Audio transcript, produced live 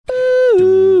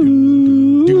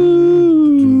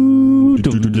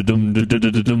That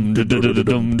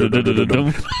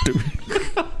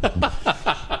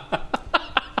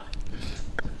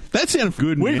sounds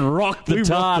good, man. We rocked the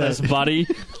TARDIS, buddy.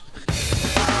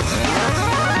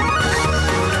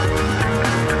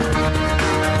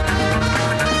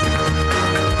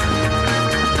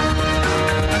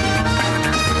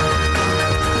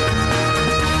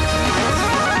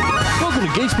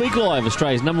 Geek Speak Live,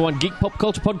 Australia's #1 geek pop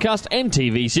culture podcast and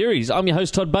TV series. I'm your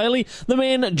host, Todd Bailey. The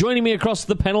man joining me across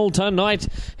the panel tonight,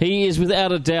 he is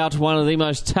without a doubt one of the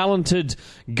most talented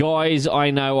guys I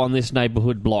know on this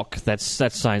neighbourhood block. That's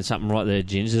saying something right there,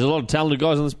 Ginge. There's a lot of talented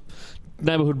guys on this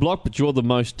neighbourhood block, but you're the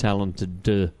most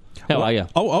talented. How are you?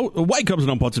 Wake ups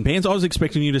on Pots and Pans. I was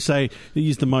expecting you to say that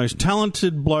he's the most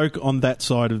talented bloke on that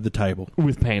side of the table.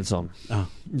 With pants on. Oh.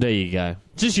 There you go.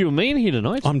 Just you and me in here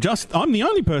tonight. I'm the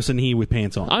only person here with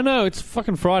pants on. I know, it's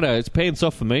fucking Friday. It's pants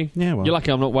off for me. Yeah, well. You're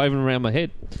lucky I'm not waving around my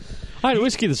head. I had a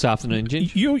whiskey this afternoon,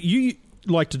 Ginge. You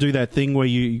like to do that thing where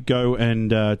you go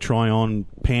and try on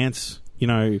pants, you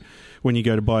know, when you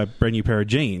go to buy a brand new pair of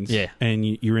jeans, yeah, and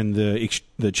you're in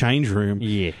the change room,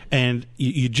 yeah, and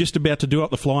you're just about to do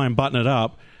up the fly and button it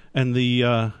up, and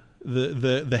the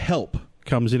help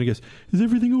comes in and goes, "Is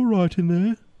everything all right in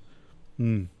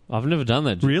there?" I've never done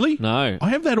that. Really? No. I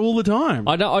have that all the time.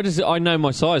 I know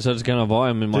my size, so I just go and buy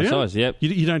them in my size. Yep.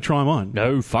 You don't try them on?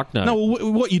 No, fuck no. No,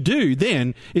 what you do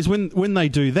then is when they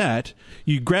do that,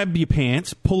 you grab your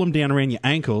pants, pull them down around your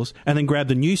ankles, and then grab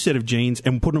the new set of jeans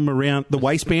and put them around the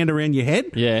waistband around your head.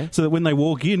 Yeah. So that when they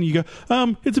walk in, you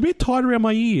go, it's a bit tight around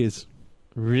my ears.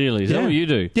 Really? Is that what you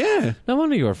do? Yeah. No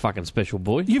wonder you're a fucking special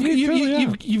boy.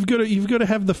 You've got to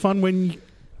have the fun when.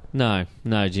 No,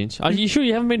 Ginge. Are you sure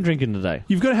you haven't been drinking today?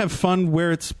 You've got to have fun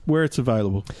where it's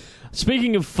available.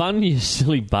 Speaking of fun, you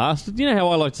silly bastard. You know how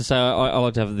I like to say I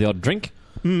like to have the odd drink?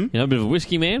 You know, a bit of a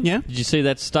whiskey man? Yeah. Did you see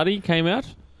that study came out?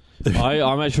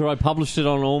 I made sure I published it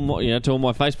on all my, to all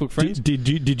my Facebook friends.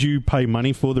 Did you pay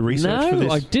money for the research for this?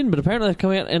 No, I didn't, but apparently they've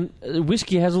come out and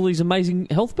whiskey has all these amazing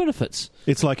health benefits.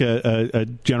 It's like a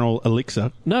general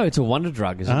elixir. No, it's a wonder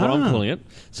drug, is what I'm calling it.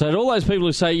 So to all those people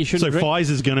who say you shouldn't drink... So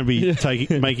Pfizer's going to be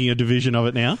making a division of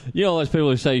it now? You know all those people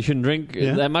who say you shouldn't drink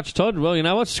that much, Todd? Well, you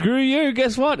know what? Screw you.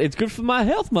 Guess what? It's good for my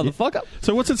health, motherfucker. Yeah.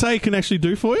 So what's it say it can actually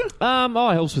do for you? It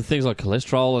helps with things like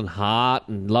cholesterol and heart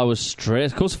and lowers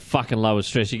stress. Of course, fucking lowers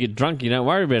stress. You get drunk, you don't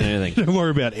worry about anything. Don't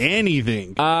worry about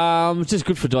anything. It's just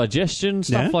good for digestion,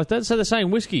 stuff like that. So they're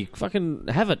saying whiskey, fucking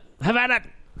have it. Have at it.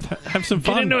 Have some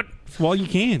fun. Get into it. While you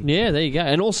can. Yeah, there you go.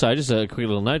 And also, just a quick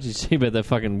little note, did you see about that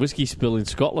fucking whiskey spill in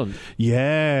Scotland?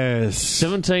 Yes.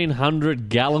 1,700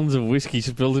 gallons of whiskey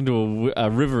spilled into a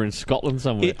river in Scotland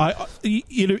somewhere.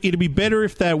 It'd be better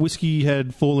if that whiskey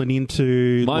had fallen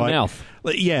into... my mouth.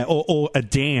 Yeah, or a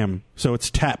dam, so it's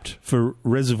tapped for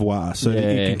reservoir, so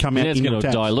it can come out it's in going your to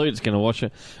taps. dilute, it's going to wash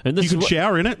it. And this you can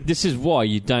shower in it. This is why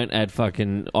you don't add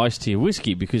fucking ice to your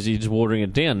whiskey, because you're just watering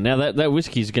it down. Now, that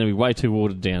whiskey is going to be way too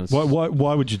watered down.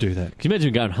 Why would you do that? Can you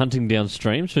imagine going hunting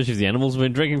downstream, especially if the animals have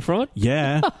been drinking from it?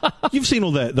 Yeah. You've seen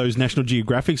all those National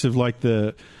Geographics of like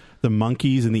the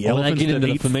monkeys and the elephants they get into that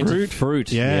the eat fermented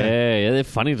fruit. Yeah, they're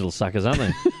funny little suckers, aren't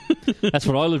they? That's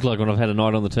what I look like when I've had a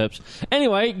night on the terps.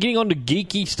 Anyway, getting on to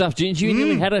geeky stuff, Jens. You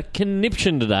nearly had a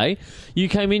conniption today. You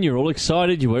came in, you're all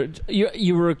excited. You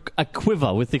were a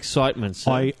quiver with excitement.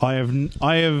 So. I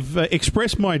have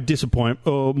expressed my disappointment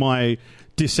or my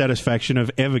dissatisfaction of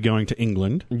ever going to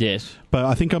England. Yes, but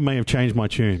I think I may have changed my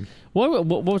tune. Why?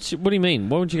 What do you mean?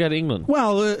 Why wouldn't you go to England?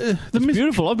 Well, it's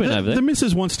beautiful. I've been over there. The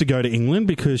missus wants to go to England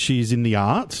because she's in the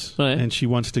arts, and she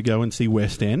wants to go and see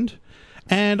West End.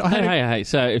 And hey!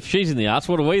 So if she's in the arts,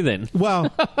 what are we then?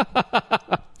 Well,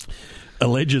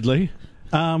 allegedly.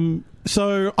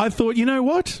 So I thought, you know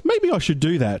what? Maybe I should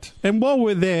do that. And while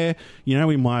we're there,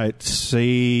 we might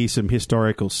see some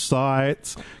historical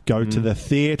sites, go to the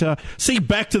theatre, see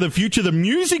Back to the Future, the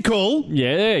musical.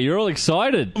 Yeah, you're all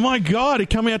excited. Oh my God, it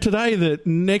came out today that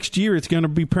next year it's going to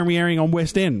be premiering on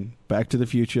West End. Back to the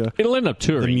Future. It'll end up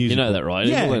touring. You know that, right?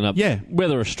 Yeah, It'll end up,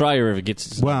 whether Australia ever gets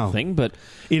its thing, but...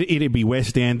 It'd be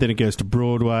West End, then it goes to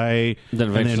Broadway, then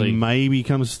eventually and then maybe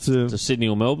comes to Sydney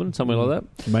or Melbourne, somewhere like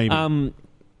that. Maybe.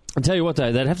 I'll tell you what,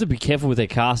 though, they'd have to be careful with their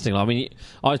casting. I mean,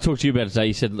 I talked to you about it today.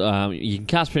 You said you can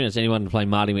cast pretty much anyone to play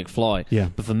Marty McFly. Yeah.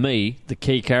 But for me, the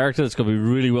key character that's got to be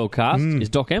really well cast is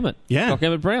Doc Emmett. Yeah. Doc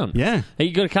Emmett Brown. Yeah.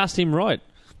 You've got to cast him right.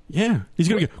 Yeah. He's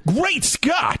going to go, great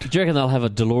Scott! Do you reckon they'll have a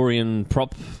DeLorean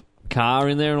prop car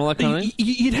in there and all that kind of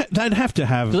thing? They'd have to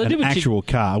have an actual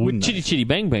car, wouldn't they? Chitty Chitty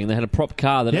Bang Bang, they had a prop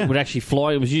car that would actually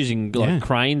fly. It was using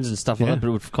cranes and stuff like that, but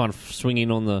it would kind of swing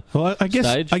in on the I guess,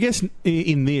 stage. I guess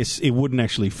in this, it wouldn't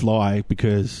actually fly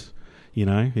because You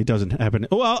know, it doesn't happen.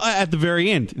 Well, at the very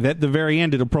end. At the very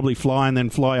end, it'll probably fly and then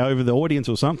fly over the audience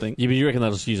or something. Yeah, but you reckon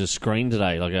they'll just use a screen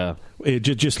today, like a...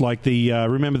 Just like the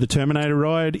remember the Terminator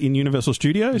ride in Universal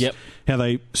Studios? Yep. How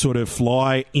they sort of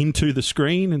fly into the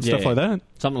screen and stuff like that?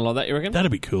 Something like that, you reckon? That'd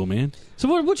be cool, man. So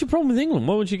what's your problem with England?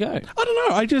 Why would you go? I don't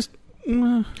know. I just...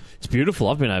 It's beautiful.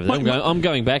 I've been over there. I'm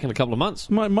going back in a couple of months.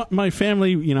 My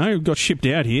family, you know, got shipped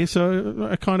out here, so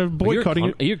I kind of boycotting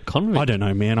it. Are you a convict? I don't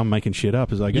know, man. I'm making shit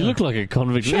up as I go. You look like a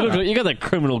convict. You got that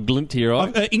criminal glint to your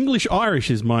eye. English-Irish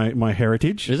is my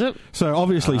heritage. Is it? So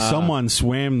obviously someone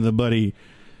swam the bloody...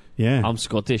 Yeah, I'm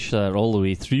Scottish all the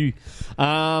way through. So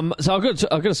I've got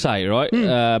to say, right,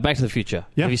 Back to the Future.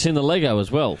 Yeah. Have you seen the Lego as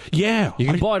well? Yeah. You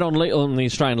can buy it on the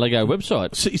Australian Lego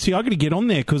website. See, I got to get on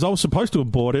there because I was supposed to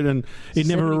have bought it and it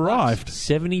never arrived.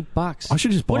 $70. I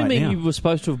should just buy it What do you mean now. you were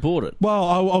supposed to have bought it? Well,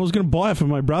 I was going to buy it for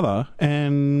my brother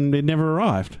and it never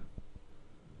arrived.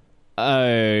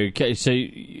 Okay, so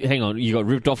hang on, you got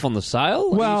ripped off on the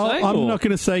sale? Well, I'm not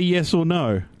going to say yes or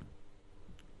no.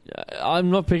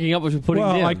 I'm not picking up what you're putting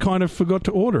down. Well, I kind of forgot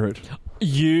to order it.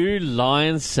 You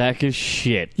lying sack of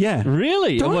shit. Yeah.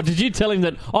 Really? What, did you tell him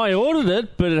that I ordered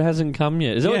it, but it hasn't come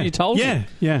yet? Is that what you told him?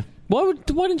 Yeah. Why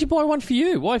didn't you buy one for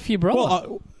you? Why for your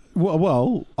brother?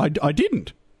 Well, I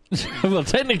didn't. Well,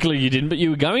 technically you didn't, but you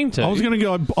were going to. I was going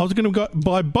to go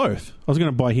buy both. I was going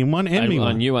to buy him one and me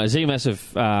one. A new one. Is he a massive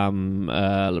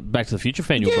Back to the Future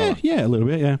fan? Your brother? Yeah, a little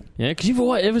bit. Yeah. Yeah, because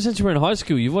ever since you were in high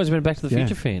school, you've always been a Back to the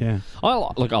Future fan. Yeah. I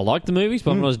like the movies,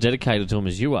 but I'm not as dedicated to them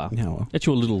as you are. No, well. That's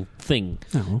your little thing,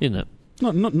 isn't it?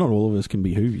 Not all of us can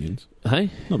be Whovians.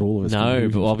 Hey, not all of us. No,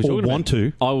 but I'll be talking want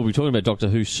to. I will be talking about Doctor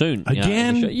Who soon.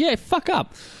 Again? Yeah, fuck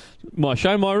up. My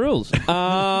show, my rules.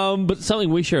 But something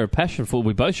we share a passion for,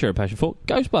 we both share a passion for,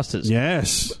 Ghostbusters.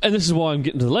 Yes. And this is why I'm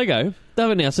getting to the Lego.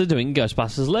 They've announced they're doing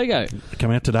Ghostbusters Lego.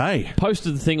 Come out today.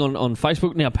 Posted the thing on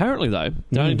Facebook. Now, apparently, though,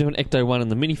 they're only doing Ecto 1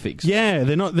 and the minifigs. Yeah,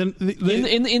 they're not... In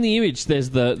the image, there's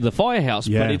the firehouse,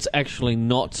 Yeah. but it's actually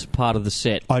not part of the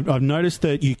set. I've noticed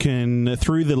that you can,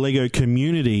 through the Lego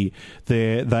community,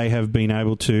 they have been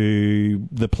able to...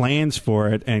 The plans for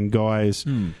it, and guys...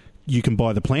 You can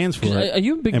buy the plans for it. Are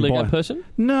you a big Lego person?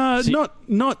 No,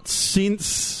 not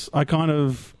since I kind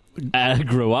of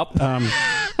grew up.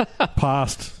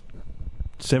 Past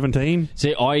 17.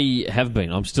 See, I have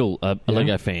been. I'm still a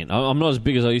Lego fan. I'm not as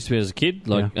big as I used to be as a kid.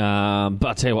 But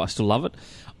I tell you what, I still love it.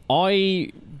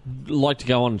 I like to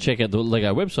go on and check out the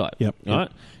Lego website. Yep. Right.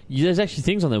 There's actually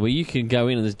things on there where you can go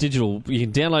in and there's digital. You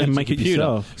can download and it make to it computer.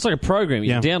 yourself. It's like a program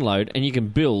you can download and you can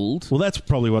build. Well, that's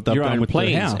probably what they've your done own with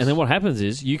plans. the house. And then what happens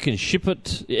is you can ship it,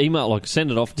 send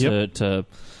it off to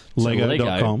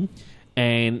Lego.com.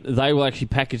 And they will actually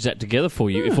package that together for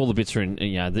you if all the bits are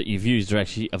that you've used are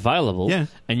actually available. Yeah.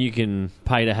 And you can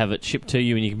pay to have it shipped to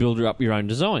you, and you can build up your own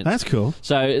designs. That's cool.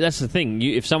 So that's the thing.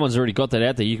 If someone's already got that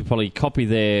out there, you can probably copy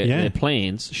their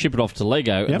plans, ship it off to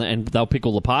Lego, and they'll pick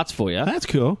all the parts for you. That's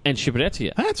cool. And ship it out to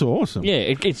you. That's awesome. Yeah,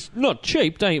 it's not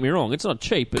cheap. Don't get me wrong. It's not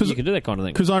cheap, but you can do that kind of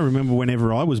thing. Because I remember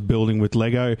whenever I was building with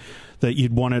Lego, that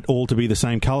you'd want it all to be the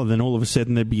same colour, then all of a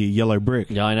sudden there'd be a yellow brick.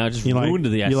 Yeah, I know. It just ruined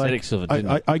the aesthetics of it,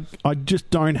 didn't it? I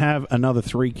just don't have another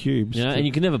 3 cubes. Yeah, and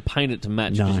you can never paint it to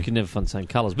match because you can never find the same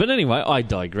colours. But anyway, I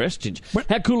digress, Ginge.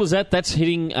 How cool is that? That's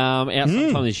hitting out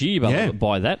sometime this year. You'll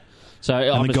buy that. So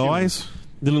and the guys...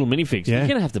 The little minifigs. Yeah. You're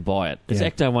going to have to buy it. It's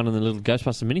Ecto 1 and the little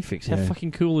Ghostbuster minifigs. How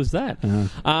fucking cool is that?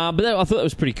 I thought that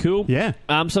was pretty cool. Yeah.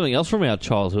 Something else from our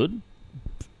childhood.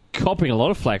 Copping a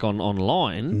lot of flack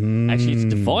online. Actually, it's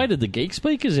divided the geek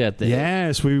speakers out there.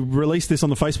 Yes, we released this on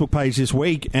the Facebook page this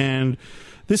week, and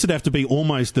this would have to be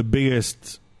almost the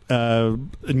biggest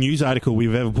news article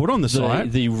we've ever put on the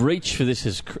site. The reach for this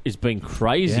has been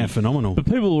crazy. Yeah, phenomenal. But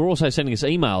people were also sending us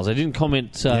emails. They didn't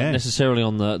comment necessarily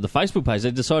on the Facebook page.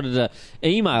 They decided to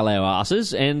email our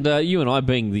asses, and you and I,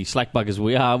 being the slack buggers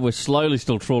we are, we're slowly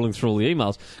still trawling through all the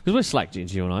emails because we're slack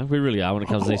gins, you and I. We really are when it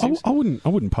comes to these things. I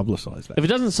wouldn't publicise that. If it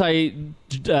doesn't say,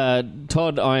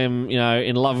 Todd, I am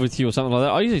in love with you or something like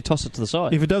that, I usually toss it to the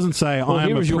side. If it doesn't say, I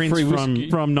am a prince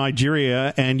from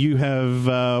Nigeria and you have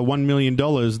 $1 million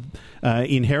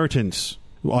inheritance,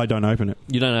 I don't open it.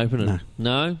 You don't open it?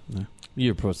 No.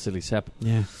 You're a poor silly sap.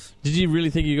 Yeah. Did you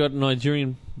really think you got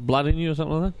Nigerian blood in you or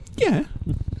something like that? Yeah.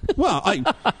 Well, I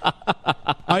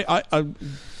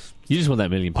you just want that £1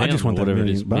 million. I just want or that whatever $1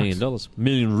 it is, million. $1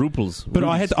 million ruples. But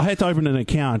I had to open an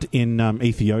account in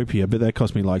Ethiopia, but that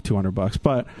cost me like $200.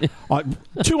 But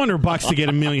 $200 to get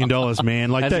 $1 million, man.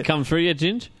 Like has that, it come through yet,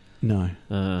 Ginge? No.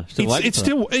 It's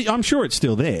still. I'm sure it's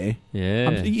still there.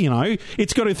 Yeah.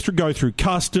 It's got to go through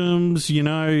customs.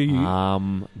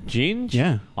 Ginge.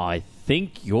 Yeah. I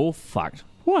think you're fucked.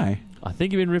 Why? I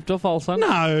think you've been ripped off, old son.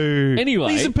 No. Anyway.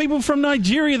 These are people from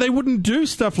Nigeria. They wouldn't do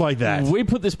stuff like that. We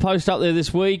put this post up there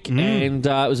this week, and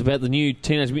it was about the new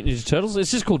Teenage Mutant Ninja Turtles.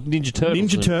 It's just called Ninja Turtles.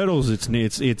 Ninja Turtles. It's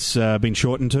been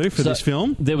shortened to for this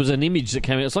film. There was an image that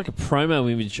came out. It's like a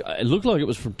promo image. It looked like it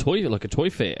was from a toy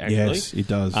fair, actually. Yes, it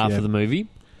does. For the movie.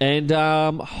 And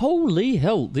holy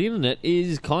hell, the internet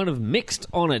is kind of mixed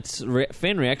on its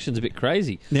fan reaction's a bit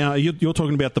crazy. Now, you're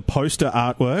talking about the poster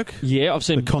artwork? Yeah, I've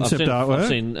seen the concept artwork. I've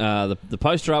seen the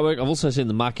poster artwork. I've also seen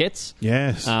the maquettes.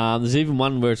 Yes. There's even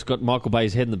one where it's got Michael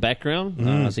Bay's head in the background,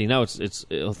 so you know it's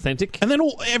authentic. And then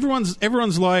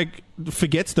everyone's like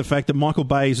forgets the fact that Michael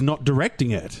Bay's not directing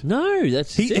it. No,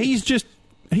 that's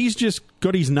He's just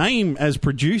got his name as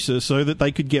producer so that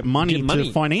they could get money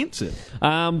to finance it.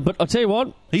 But I'll tell you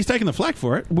what. He's taking the flak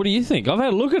for it. What do you think? I've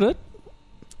had a look at it.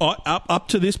 Up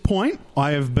to this point,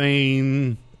 I have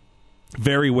been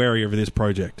very wary of this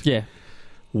project. Yeah.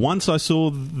 Once I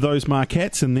saw those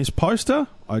maquettes and this poster,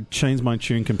 I changed my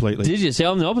tune completely. Did you? See,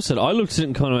 I'm the opposite. I looked at it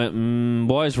and kind of went,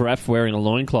 why is Raph wearing a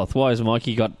loincloth? Why has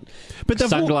Mikey got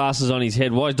sunglasses on his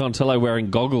head? Why is Donatello wearing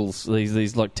goggles,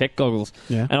 these like tech goggles?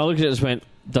 Yeah. And I looked at it and just went,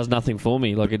 does nothing for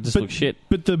me. Like, it just looks shit.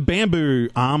 But the bamboo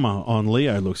armour on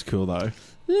Leo looks cool, though.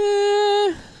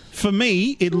 For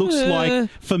me, it looks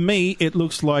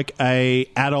like a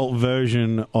adult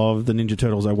version of the Ninja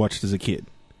Turtles I watched as a kid.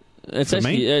 It's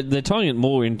actually they're tying it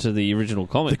more into the original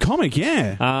comic. The comic,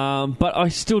 yeah. But I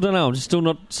still don't know. I'm just still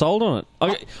not sold on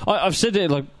it. I've said that,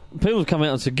 like, people have come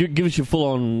out and said, give us your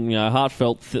full-on,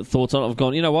 heartfelt thoughts on it. I've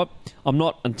gone, you know what? I'm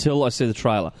not until I see the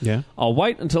trailer. Yeah. I'll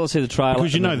wait until I see the trailer.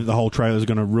 Because you know that the whole trailer is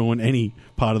going to ruin any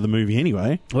part of the movie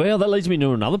anyway. Well, that leads me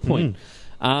to another point.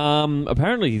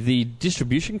 Apparently, the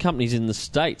distribution companies in the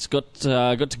States got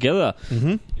together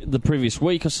the previous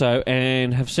week or so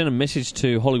and have sent a message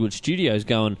to Hollywood studios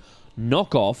going,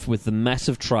 knock off with the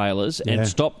massive trailers and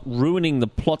stop ruining the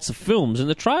plots of films in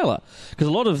the trailer. Because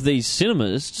a lot of these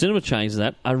cinema chains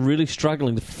that are really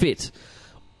struggling to fit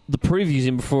the previews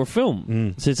in before a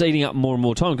film. So it's eating up more and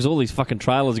more time because all these fucking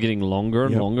trailers are getting longer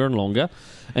and longer and longer.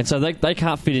 And so they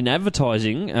can't fit in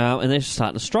advertising and they're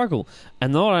starting to struggle.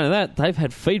 And not only that, they've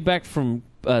had feedback from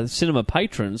cinema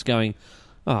patrons going,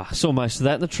 I saw most of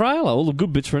that in the trailer. All the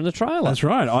good bits were in the trailer. That's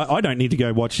right. I don't need to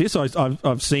go watch this.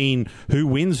 I've seen who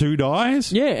wins, who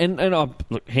dies. Yeah, and I know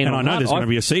there's going to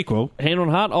be a sequel. Hand on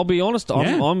heart, I'll be honest.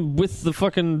 I'm with the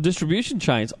fucking distribution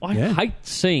chains. I hate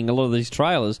seeing a lot of these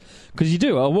trailers because you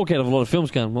do. I walk out of a lot of films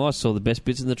going, well, I saw the best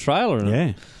bits in the trailer.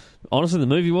 And honestly, the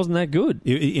movie wasn't that good.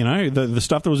 You know, the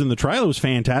stuff that was in the trailer was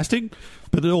fantastic,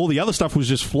 but all the other stuff was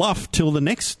just fluff till the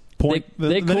next point.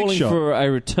 They're calling for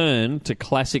a return to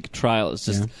classic trailers.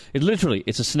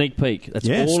 It's a sneak peek. That's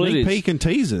all it is. Sneak peek and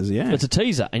teasers, It's a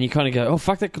teaser, and you kind of go, oh,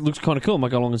 fuck, that looks kind of cool. I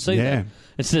might go along and see that.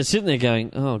 Instead of sitting there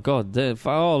going, oh, God,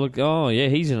 look, oh, yeah,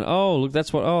 he's in it. Oh, look,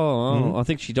 that's what, I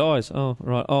think she dies. Oh,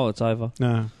 right, it's over.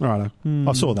 No, right.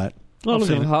 I saw that. Oh,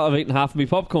 look, I've eaten half of my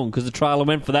popcorn because the trailer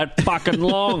went for that fucking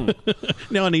long.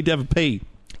 Now I need to have a pee.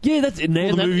 Yeah, that's in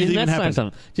there. Do you know,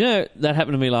 that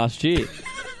happened to me last year.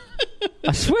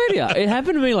 I swear to you, it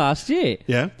happened to me last year.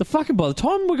 Yeah. By the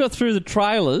time we got through the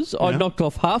trailers, I knocked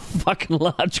off half a fucking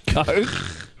large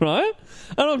Coke, right?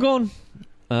 And I've gone,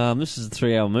 this is a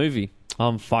 3-hour movie.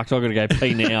 I'm fucked. I've got to go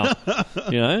pee now.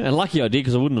 And lucky I did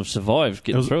because I wouldn't have survived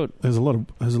getting through it. There's a lot of.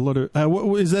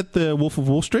 Is that the Wolf of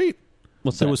Wall Street?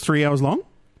 What's that? It was 3 hours long?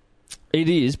 It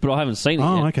is, but I haven't seen it yet.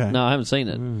 Oh, okay. No, I haven't seen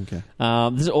it.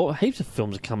 Okay. Heaps of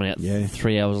films are coming out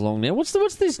 3 hours long now. What's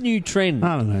this new trend?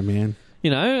 I don't know, man.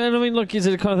 And I mean, look, is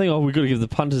it a kind of thing, we've got to give the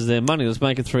punters their money, let's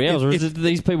make it 3 hours, or is it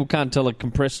these people can't tell a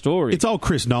compressed story? It's old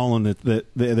Chris Nolan that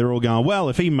they're all going, well,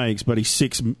 if he makes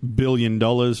 $6 billion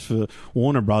for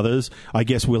Warner Brothers, I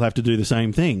guess we'll have to do the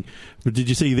same thing. But did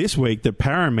you see this week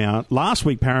that last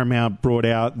week Paramount brought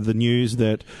out the news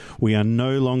that we are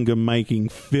no longer making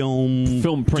film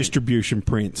print distribution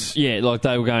prints? Yeah, like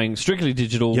they were going strictly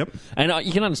digital. Yep. And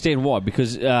you can understand why,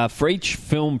 because for each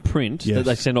film print that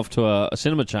they send off to a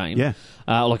cinema chain,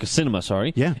 like a cinema,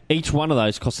 sorry. Yeah. Each one of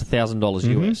those costs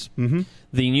 $1,000 US. Mm-hmm.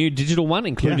 The new digital one,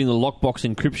 including the lockbox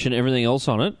encryption, everything else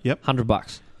on it,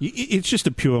 $100. It's just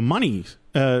a pure money.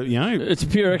 It's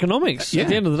pure economics at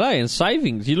the end of the day, and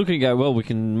savings. You look and go, well, we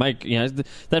can make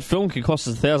that film could cost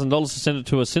us $1,000 to send it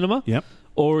to a cinema. Yep.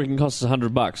 Or it can cost us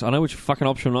 $100. I know which fucking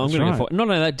option I'm going to go for. Not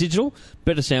only that, digital,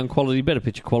 better sound quality, better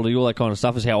picture quality, all that kind of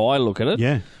stuff is how I look at it.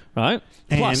 Yeah. Right?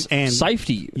 Plus,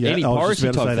 safety,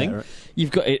 anti-piracy type thing. Right?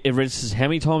 You've got it registers how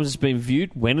many times it's been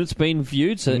viewed, when it's been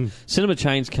viewed. So cinema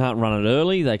chains can't run it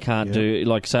early. They can't do,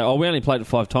 like, say, we only played it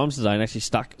 5 times today and actually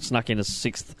snuck in a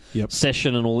 6th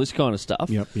session and all this kind of stuff.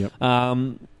 Yep.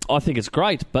 I think it's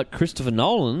great, but Christopher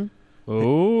Nolan,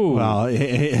 Oh. Well,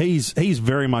 he's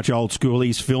very much old school.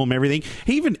 He's film everything.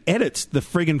 He even edits the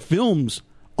friggin' films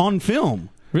on film.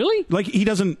 Really? Like he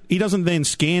doesn't then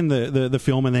scan the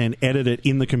film and then edit it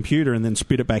in the computer and then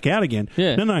spit it back out again.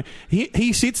 Yeah. No.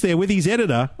 He sits there with his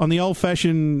editor on the old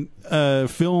fashioned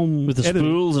film With the editor,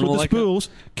 spools and with all the that kind spools,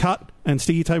 cut and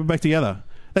sticky tape it back together.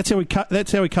 That's how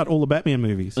he cut all the Batman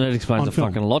movies. That explains on a film.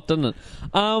 fucking lot, doesn't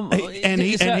it?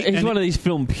 He's one of these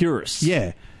film purists.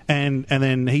 Yeah. And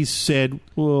then he said,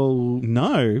 well,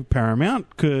 no, Paramount,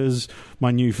 because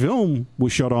my new film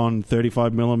was shot on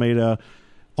 35mm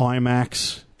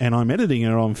IMAX and I'm editing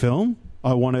it on film.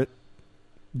 I want it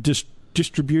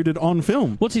distributed on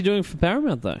film. What's he doing for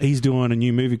Paramount, though? He's doing a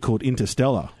new movie called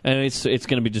Interstellar. And it's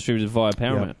going to be distributed via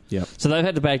Paramount. Yep. So they've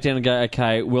had to back down and go,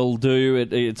 okay, we'll do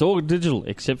it. It's all digital,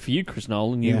 except for you, Chris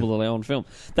Nolan. You will allow on film.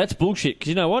 That's bullshit, because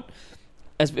you know what?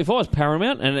 If I was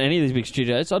Paramount and any of these big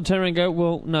studios, I'd turn around and go,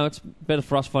 well, no, it's better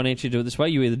for us financially to do it this way.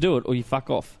 You either do it or you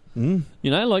fuck off. Mm. You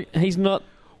know, like, he's not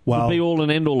the be-all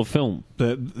and end-all of film.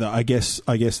 I guess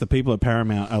the people at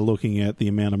Paramount are looking at the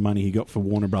amount of money he got for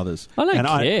Warner Brothers. I don't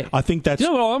care. I think that's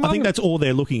that's all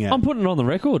they're looking at. I'm putting it on the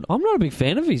record. I'm not a big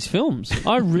fan of his films.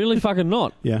 I really fucking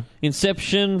not. Yeah.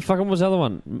 Inception, fucking what was the other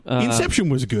one? Inception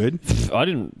was good. I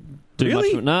didn't do Really?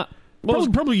 much of it. Nah.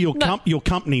 Probably your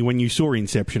company when you saw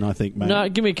Inception, I think, mate. No,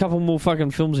 give me a couple more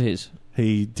fucking films of his.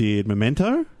 He did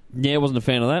Memento, Yeah, I wasn't a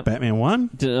fan of that. Batman 1,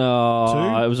 2, It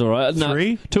was alright.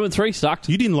 3. 2 and 3 sucked.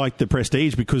 You didn't like The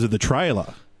Prestige because of the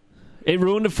trailer. It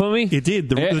ruined it for me. It did.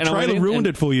 The and I trailer went in ruined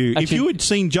it for you. actually- If you had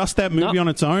seen just that movie on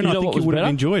its own, You I know think what you was would have better?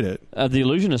 enjoyed it. The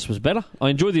Illusionist was better. I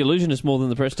enjoyed The Illusionist more than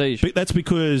The Prestige. But that's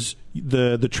because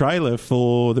the trailer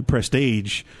for The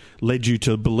Prestige led you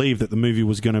to believe that the movie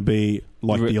was going to be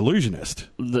like The Illusionist.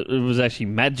 It was actually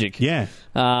magic. Yeah.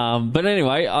 But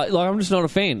anyway, I'm just not a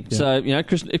fan. Yeah. So, you know,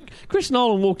 if Chris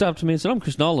Nolan walked up to me and said, I'm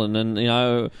Chris Nolan, and, you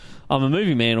know, I'm a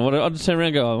movie man, or whatever, I'd just turn around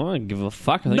and go, I don't give a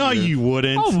fuck. No, you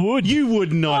wouldn't. I would. You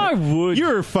would not. I would.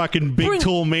 You're a fucking big,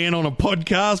 tall man on a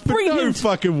podcast, but no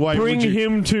fucking way Bring would you.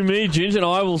 him to me, Ginge, and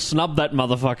I will snub that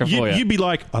motherfucker for you. You'd be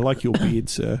like, I like your beard,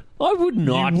 sir. I would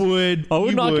not. You would. I would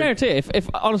You not. would. I guarantee you. If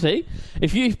honestly,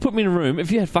 if you put me in a room,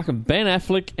 if you had fucking Ben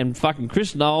Affleck and fucking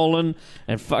Chris Nolan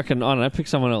and fucking, I don't know, pick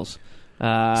someone else.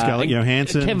 Scarlett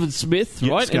Johansson. Kevin Smith,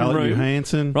 Yep, right? Scarlett in a room,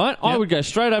 Johansson. right? I Yep. would go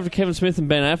straight over to Kevin Smith and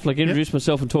Ben Affleck, introduce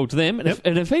myself and talk to them.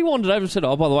 And, if he wandered over and said,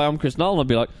 oh, by the way, I'm Chris Nolan, I'd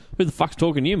be like, who the fuck's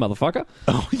talking to you, motherfucker?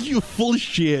 Oh, you're full of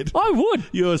shit. I would.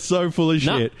 You're so full of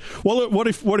No. shit. Well, what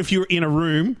if you're in a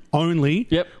room only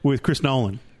with Chris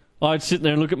Nolan? I'd sit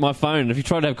there and look at my phone. If you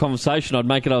tried to have a conversation, I'd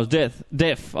make it I was deaf.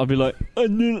 I'd be like, I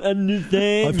don't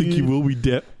understand. I think you will be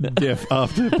deaf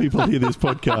after people hear this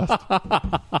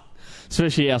podcast.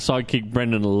 Especially our sidekick,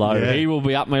 Brendan Lowe. Yeah. He will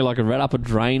be up me like a rat up a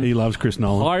drain. He loves Chris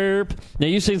Nolan. Hype. Now,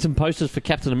 you've seen some posters for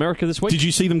Captain America this week? Did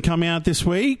you see them come out this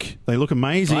week? They look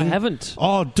amazing. I haven't.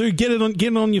 Oh, dude, get it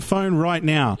on your phone right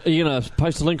now. Are you going to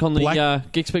post a link on the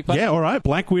Geekspeak page? Yeah, all right.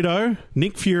 Black Widow,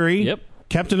 Nick Fury, Yep.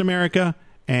 Captain America,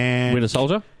 and Winter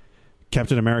Soldier?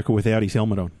 Captain America without his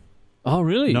helmet on. Oh,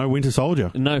 really? No Winter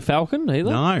Soldier. No Falcon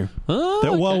either? No. Oh,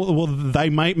 okay. Well, they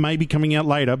may be coming out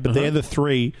later, but they're the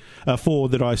four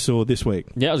that I saw this week.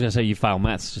 Yeah, I was going to say you fail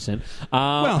maths just then.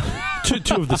 Well,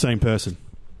 two of the same person.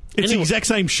 It's the exact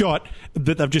same shot,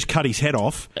 but they've just cut his head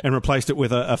off and replaced it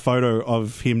with a photo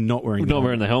of him not wearing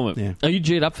the helmet. Yeah. Are you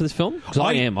G'd up for this film? Because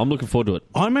I am. I'm looking forward to it.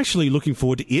 I'm actually looking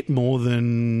forward to it more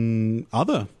than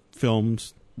other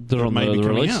films. They're on the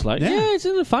release slate. Yeah,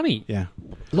 it's funny. Yeah.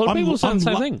 A lot of people are saying the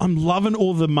same thing. I'm loving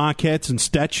all the maquettes and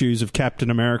statues of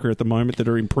Captain America at the moment that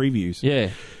are in previews. Yeah.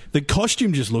 The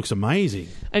costume just looks amazing.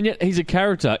 And yet he's a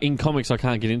character in comics I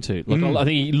can't get into. Like I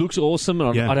think he looks awesome,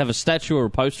 and I'd have a statue or a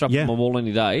poster up on my wall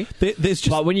any day. There's just,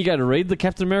 but when you go to read the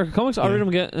Captain America comics, I read them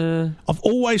and go, I've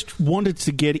always wanted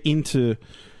to get into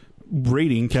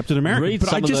reading Captain America. Read but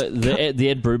some of the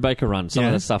Ed Brubaker run. Some of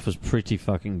Yeah. that stuff was pretty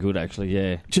fucking good, actually.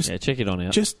 Yeah. Check it on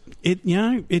out.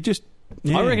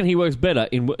 I reckon he works better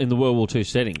in the World War II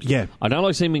setting. Yeah. I don't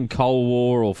like seeing him in Cold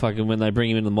War or fucking when they bring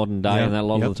him in the modern day and that a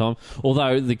lot of the time.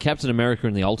 Although the Captain America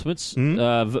and the Ultimates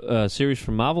series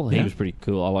from Marvel, he was pretty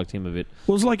cool. I liked him a bit.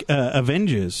 Well, it was like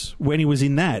Avengers when he was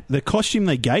in that. The costume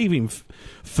they gave him,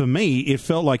 for me, it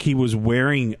felt like he was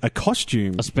wearing a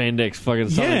costume. A spandex fucking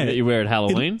something that you wear at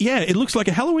Halloween. It looks like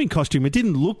a Halloween costume. It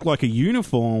didn't look like a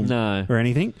uniform or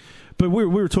anything. But we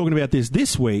were talking about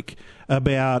this week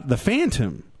about the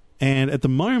Phantom. And at the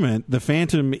moment, the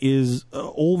Phantom is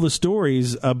all the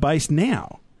stories are based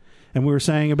now. And we were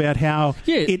saying about how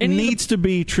it needs to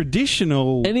be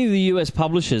traditional. Any of the US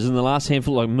publishers in the last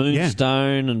handful, like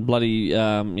Moonstone and bloody,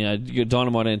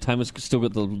 Dynamite Entertainment's still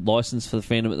got the license for the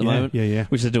Phantom at the moment,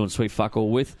 which they're doing sweet fuck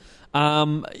all with.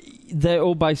 They're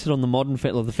all based on the modern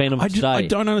the Phantom of today. I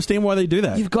don't understand why they do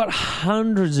that. You've got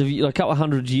hundreds of, a couple of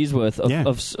hundred years worth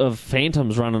of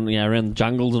Phantoms running around the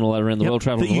jungles and all that around the world,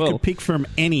 traveling the world. You could pick from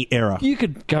any era. You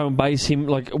could go and base him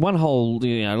one whole, do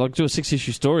a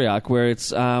 6-issue story arc where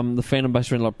it's the Phantom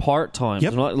based around pirate times,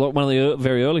 like one of the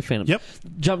very early Phantoms. Yep.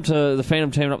 Jump to the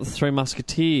Phantom teaming up with the Three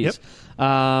Musketeers. Yep.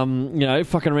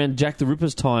 Fucking around Jack the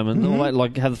Ripper's time and all that,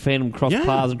 have the Phantom cross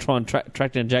paths and try and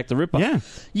track down Jack the Ripper. Yeah.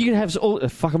 You can have all.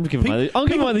 I'm giving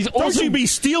away these awesome. Don't you be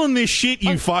stealing this shit, you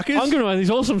fuckers! I'm giving away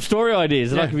these awesome story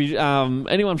ideas. That I could be.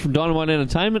 Anyone from Dynamite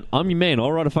Entertainment, I'm your man.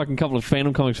 I'll write a fucking couple of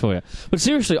Phantom comics for you. But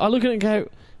seriously, I look at it and go,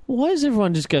 why does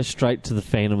everyone just go straight to the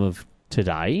Phantom of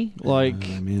today? I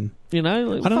don't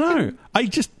know. I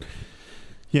just,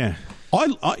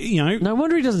 No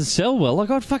wonder he doesn't sell well.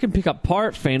 I'd fucking pick up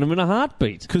Pirate Phantom in a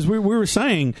heartbeat. Because we were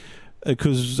saying,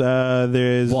 there's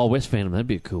Wild West Phantom. That'd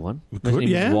be a cool one.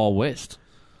 Yeah. Wild West.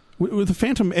 Was the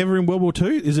Phantom ever in World War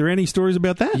II? Is there any stories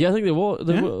about that? Yeah, I think there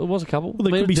was a couple. Well,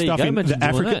 there could be stuff in the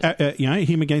Africa.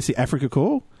 Him against the Africa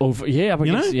Corps. Up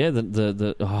against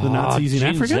the Nazis in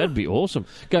Africa. That'd be awesome.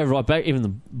 Go right back, even the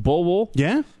Boer War.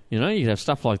 Yeah, you could have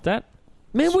stuff like that.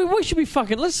 Man, we should be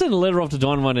fucking. Let's send a letter off to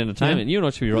Dynamite Entertainment. You and I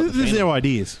should be right. There's no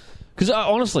ideas. Because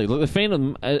honestly, look, the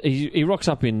Phantom, he rocks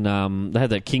up in. They had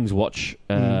that King's Watch,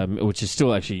 which is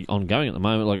still actually ongoing at the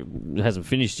moment. It hasn't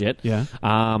finished yet. Yeah.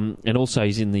 And also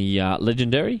he's in the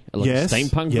Legendary,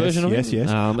 steampunk version of it.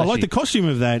 Yes. I like the costume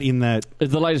of that in that.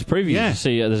 The latest preview, you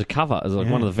see there's a cover.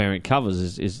 One of the variant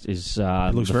covers is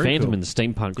the Phantom cool. in the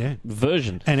steampunk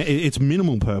version, and it's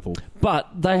minimal purple.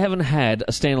 But they haven't had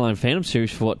a standalone Phantom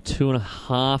series for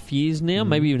 2.5 years now,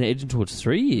 maybe even edging towards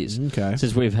 3 years. Okay.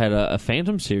 Since we've had a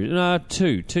Phantom series. No,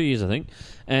 2 years, I think.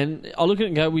 And I look at it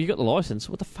and go, well, you got the license.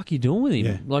 What the fuck are you doing with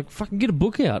him? Yeah. Fucking get a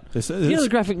book out. The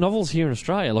graphic novels here in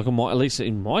Australia, at least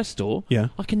in my store,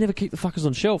 I can never keep the fuckers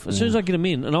on shelf. As soon as I get them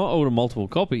in, and I order multiple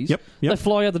copies, they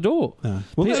fly out the door.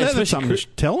 Well, that's something to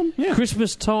tell them. Yeah.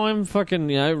 Christmas time,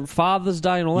 fucking, Father's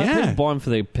Day and all that. Yeah. People buy them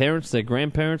for their parents, their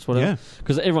grandparents, whatever.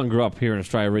 Because everyone grew up here in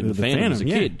Australia reading the Phantom as a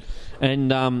kid.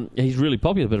 And he's really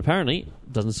popular, but apparently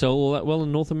doesn't sell all that well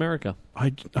in North America.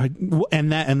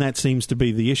 And that seems to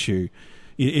be the issue.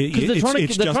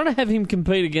 Because they're trying to have him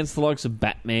compete against the likes of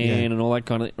Batman and all that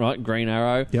kind of right, Green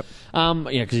Arrow. Yep.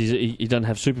 Because he doesn't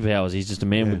have superpowers. He's just a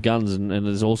man with guns and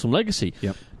there's awesome legacy.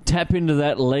 Yep. Tap into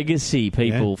that legacy,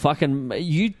 people. Fucking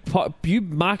you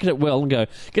market it well and go.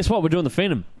 Guess what? We're doing the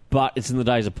Phantom. But it's in the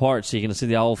days of pirates, so you're going to see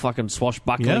the old fucking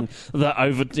swashbuckling,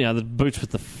 the boots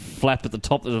with the flap at the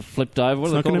top that are flipped over.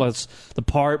 What do they call those? The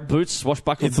pirate boots,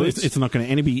 swashbuckle boots. It's not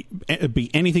going to be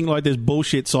anything like this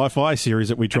bullshit sci-fi series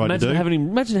that we tried to do.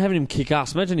 Imagine having him kick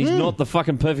ass. Imagine he's not the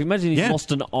fucking perfect. Imagine he's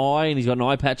lost an eye and he's got an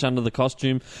eye patch under the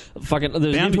costume. Fucking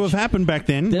bound to have happened back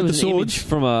then. There with was the an swords, image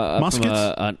from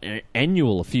an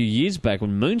annual a few years back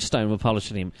when Moonstone were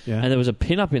publishing him, and there was a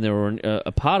pin-up in there or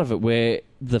a part of it where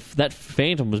that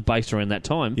Phantom was based around that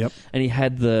time, and he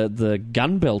had the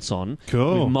gun belts on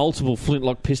with multiple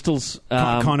flintlock pistols,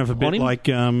 kind of a bit like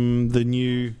the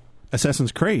new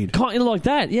Assassin's Creed, kind of like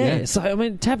that. Yeah. So I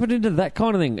mean, tap it into that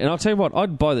kind of thing, and I'll tell you what,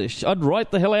 I'd buy this. I'd write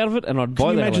the hell out of it, and I'd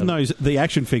buy. Can you imagine the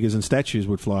action figures and statues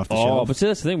would fly off the shelf? But see,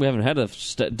 that's the thing. We haven't had a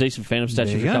decent Phantom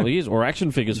statue for a couple of years, or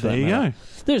action figures for that matter. There you go.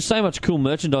 There's so much cool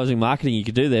merchandising, marketing you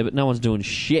could do there, but no one's doing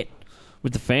shit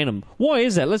with the Phantom. Why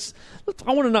is that?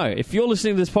 I want to know. If you're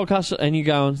listening to this podcast and you're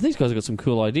going, these guys have got some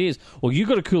cool ideas, or you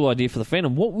got a cool idea for the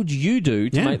Phantom, what would you do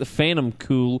to make the Phantom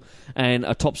cool and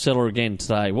a top seller again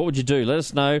today? What would you do? Let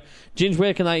us know. Ginge,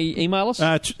 where can they email us?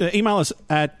 Email us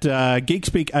at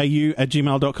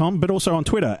geekspeakau@gmail.com, but also on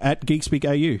Twitter at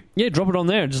geekspeakau. Yeah, drop it on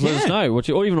there and just let us know.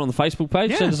 Or even on the Facebook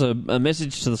page, send us a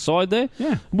message to the side there.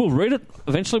 Yeah. We'll read it.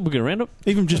 Eventually, we'll get around it.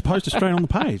 Even just post it straight on the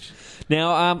page.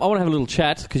 Now, I want to have a little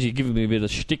chat, because you're giving me a bit of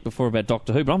shtick before about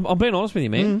Doctor Who, but I'm being honest with you,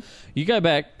 man. You go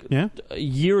back a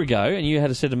year ago, and you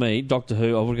had said to me, Doctor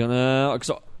Who, I would have gone,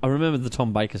 because I remember the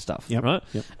Tom Baker stuff, right?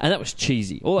 Yep. And that was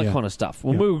cheesy, all that kind of stuff.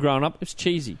 When we were growing up, it was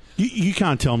cheesy. You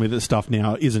can't tell me that stuff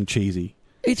now isn't cheesy.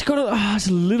 It's got it's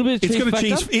a little bit of cheese. It's got a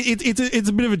cheese. It's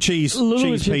a bit of a cheese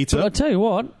pizza. But I tell you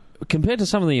what, compared to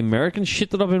some of the American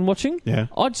shit that I've been watching,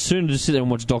 I'd sooner just sit there and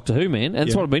watch Doctor Who, man. And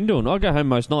that's what I've been doing. I go home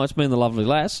most nights, me and the lovely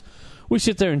lass. We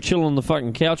sit there and chill on the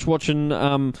fucking couch watching.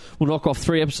 We'll knock off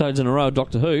 3 episodes in a row of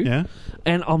Doctor Who. Yeah,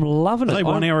 and I'm loving it. Are they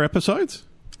 1 hour episodes?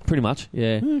 Pretty much,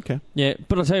 yeah. Okay. Yeah,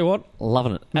 but I tell you what,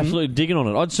 loving it. Absolutely digging on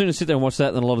it. I'd sooner sit there and watch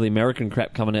that than a lot of the American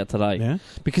crap coming out today. Yeah.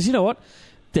 Because you know what?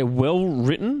 they're well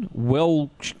written, well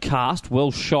cast,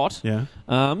 well shot. Yeah.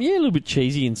 A little bit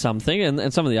cheesy in something,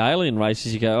 and some of the alien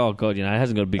races, you go, oh god, it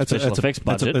hasn't got a big special effects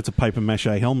budget. That's a paper mache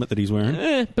helmet that he's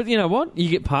wearing. But you know what? You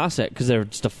get past that because they're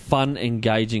just a fun,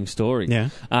 engaging story. Yeah.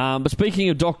 But speaking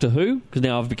of Doctor Who, because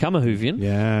now I've become a Whovian.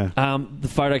 Yeah. The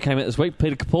photo came out this week.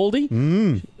 Peter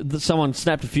Capaldi. Someone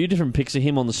snapped a few different pics of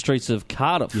him on the streets of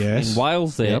Cardiff in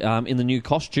Wales. There, in the new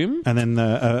costume. And then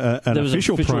an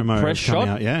official promo press shot.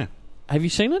 out. Yeah. Have you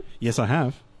seen it? Yes, I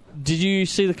have. Did you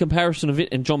see the comparison of it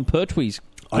and John Pertwee's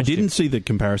costume? I didn't see the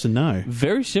comparison, no.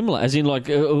 Very similar, as in,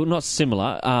 not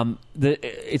similar.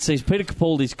 It says Peter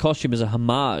Capaldi's costume is a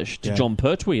homage to John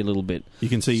Pertwee a little bit. You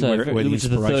can see where the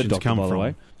inspirations come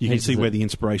from. You can see where the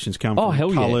inspirations come from.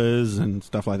 Hell colours and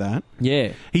stuff like that.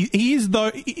 Yeah. He is,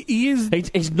 though, he is...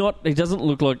 He's not... He doesn't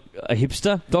look like a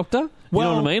hipster doctor. You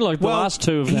know what I mean? The last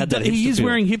two have had that hipster He is feel.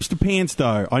 wearing hipster pants,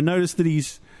 though. I noticed that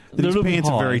his pants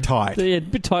are very tight. Yeah, a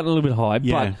bit tight and a little bit high.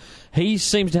 Yeah. But he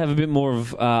seems to have a bit more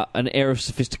of an air of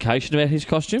sophistication about his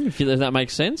costume, if that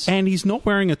makes sense. And he's not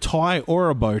wearing a tie or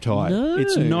a bow tie. No.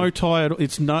 It's no tie.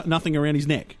 It's nothing around his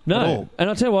neck at all. And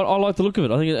I'll tell you what, I like the look of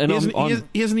it. I think,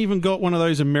 he hasn't even got one of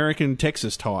those American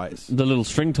Texas ties. The little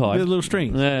string tie. The little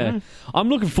strings. Yeah. I'm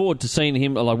looking forward to seeing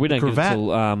him. We don't get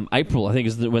until April, I think,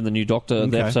 is when the new Doctor,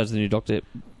 the episodes of the new Doctor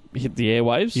hit the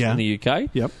airwaves in the UK.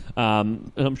 Yep.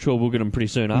 And I'm sure we'll get them pretty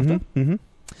soon after. Mm-hmm.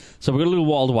 So we've got a little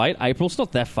while to wait. April, it's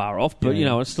not that far off, but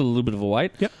it's still a little bit of a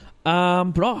wait. Yep.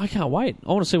 But I can't wait.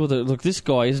 I want to see what this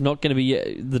guy is not going to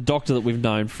be the Doctor that we've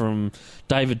known from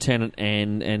David Tennant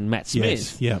and Matt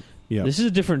Smith. Yes. Yeah. Yeah. This is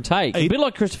a different take. A bit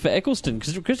like Christopher Eccleston,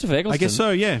 because Christopher Eccleston... I guess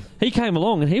so, yeah. He came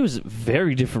along and he was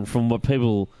very different from what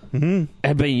people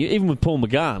had been... Even with Paul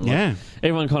McGann.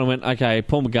 Everyone kind of went, okay,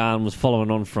 Paul McGann was following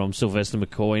on from Sylvester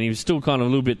McCoy, and he was still kind of a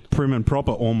little bit... Prim and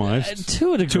proper, almost.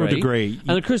 To a degree.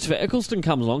 And then Christopher Eccleston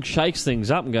comes along, shakes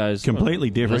things up and goes... Completely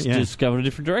different, Let's just go in a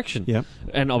different direction. Yep.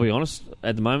 And I'll be honest,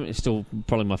 at the moment, he's still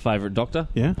probably my favourite Doctor.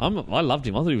 Yeah. I loved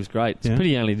him. I thought he was great. It's pity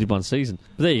he only did one season.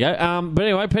 But there you go. But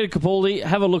anyway, Peter Capaldi,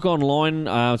 have a look online.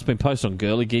 It's been posted on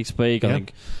Girly Geek Speak. I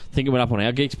think it went up on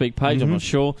our Geek Speak page. I'm not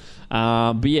sure.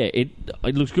 But yeah, it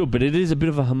looks good. But it is a bit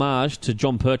of a homage to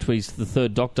John Pertwee's The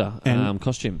Third Doctor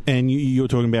costume. And you're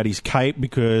talking about his cape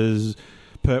because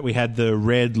Pertwee had the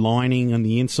red lining on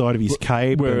the inside of his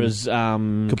cape. Whereas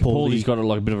Capaldi's got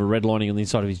a bit of a red lining on the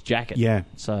inside of his jacket. Yeah.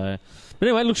 So... But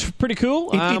anyway, it looks pretty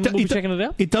cool. We'll be checking it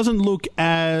out. It doesn't look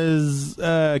as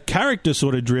character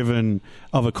sort of driven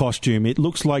of a costume. It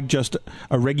looks like just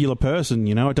a regular person,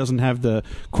 It doesn't have the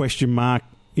question mark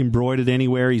embroidered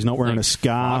anywhere. He's not wearing a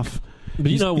scarf. But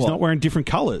you know what? He's not wearing different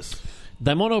colours.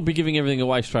 They might not be giving everything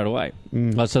away straight away.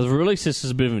 So they've released this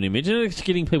as a bit of an image, and it's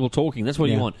getting people talking. That's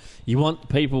what you want. You want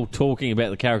people talking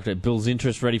about the character. It builds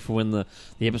interest, ready for when the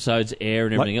episodes air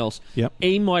and everything else. Yep.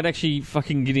 He might actually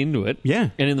fucking get into it.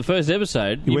 Yeah. And in the first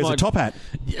episode... He wears a top hat.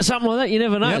 Something like that. You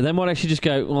never know. Yep. They might actually just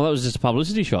go, well, that was just a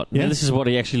publicity shot. Yeah. And this is what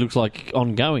he actually looks like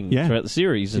ongoing throughout the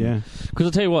series. Because I'll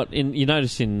tell you what, you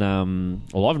notice I've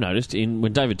noticed,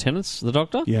 when David Tennant's the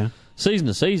Doctor... Yeah. Season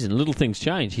to season, little things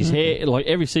change. His hair,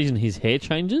 every season, his hair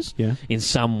changes in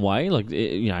some way.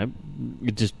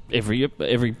 It just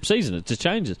every season it just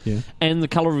changes. Yeah. And the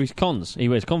colour of his cons. He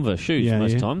wears Converse shoes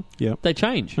most of the time. Yep. They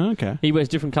change. Okay. He wears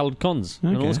different coloured cons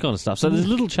and all this kind of stuff. So there's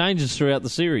little changes throughout the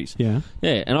series. Yeah.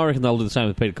 Yeah, and I reckon they'll do the same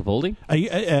with Peter Capaldi.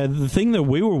 The thing that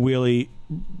we were really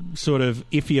sort of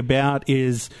iffy about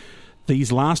is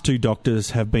these last two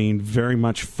Doctors have been very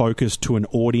much focused to an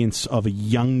audience of a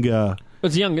younger...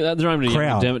 It's younger. They're only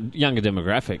a younger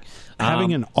demographic.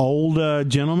 Having an older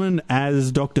gentleman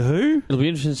as Doctor Who, it'll be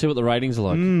interesting to see what the ratings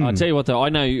are like. I tell you what, though, I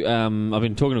know I've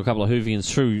been talking to a couple of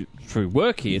Whovians through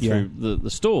work here, through the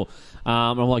store.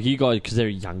 And I'm like, you guys, because they're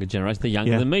a younger generation, they're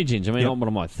younger than me, Ginger. I mean, what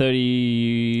am I,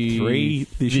 33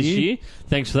 this year?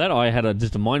 Thanks for that. I had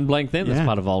just a mind blank then. That's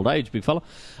part of old age, big fella.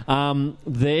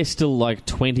 They're still like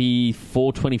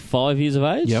 24, 25 years of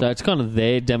age. So it's kind of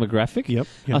their demographic. Yep.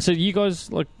 I said, you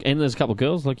guys, and there's a couple of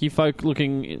girls, you folk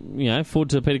looking, forward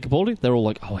to Peter Capaldi. They're all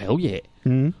like, oh, hell yeah.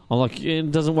 I'm like,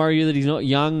 it doesn't worry you that he's not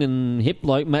young and hip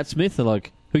like Matt Smith. They're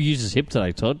like, who uses hip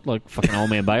today, Todd? Like fucking old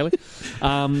man Bailey.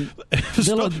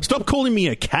 Stop calling me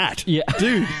a cat. Yeah.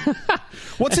 Dude.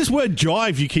 What's this word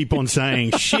jive you keep on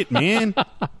saying? Shit, man.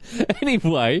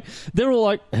 Anyway, they're all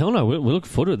like, hell no, we're looking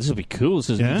forward to it. This will be cool. This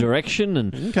is the direction.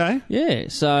 And okay. Yeah,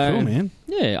 so... Cool, man.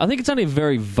 Yeah, I think it's only a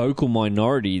very vocal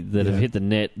minority that have hit the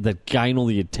net that gain all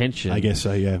the attention. I guess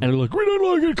so, yeah. And they're like, we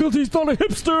don't like it because he's not a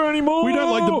hipster anymore. We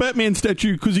don't like the Batman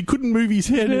statue because he couldn't move his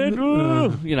head.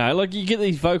 You get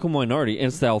these vocal minority, and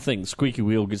it's the whole thing. Squeaky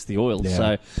wheel gets the oil. Yeah.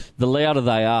 So the louder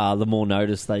they are, the more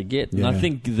notice they get. And I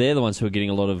think they're the ones who are getting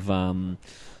a lot of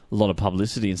a lot of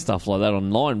publicity and stuff like that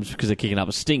online just because they're kicking up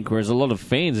a stink, whereas a lot of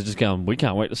fans are just going, we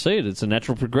can't wait to see it. It's a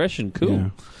natural progression. Cool. Yeah.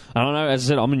 I don't know. As I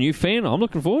said, I'm a new fan. I'm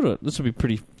looking forward to it. This will be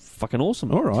pretty fucking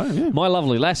awesome. All right, yeah. My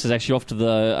Lovely Lass is actually off to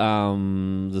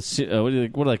what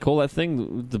do they call that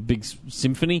thing? The big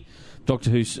symphony?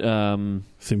 Doctor Who's...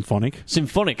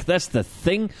 Symphonic. That's the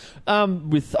thing.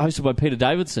 Hosted by Peter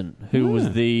Davidson, who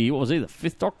was the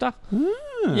Fifth Doctor?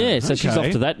 Yeah, so she's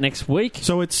off to that next week.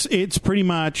 So it's pretty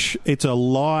much it's a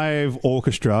live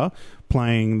orchestra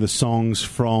playing the songs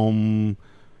from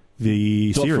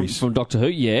the series from Doctor Who,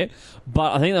 yeah.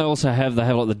 But I think they also have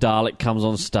like the Dalek comes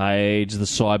on stage, the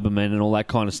Cybermen, and all that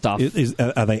kind of stuff.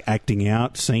 Are they acting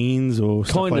out scenes or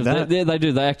stuff like that? They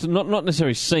do. They act not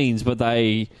necessarily scenes, but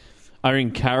they are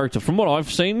in character. From what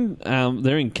I've seen,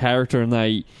 they're in character and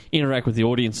they interact with the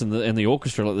audience and the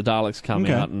orchestra. Like the Daleks come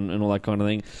out and all that kind of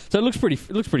thing. So it looks pretty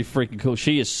freaking cool.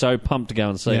 She is so pumped to go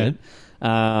and see it.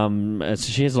 So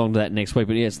she heads along to that next week.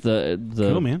 But yeah, it's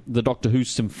cool, man. the Doctor Who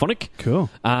Symphonic.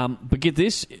 Cool. But get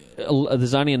this,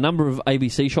 there's only a number of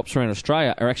ABC shops around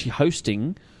Australia are actually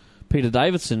hosting Peter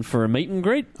Davidson for a meet and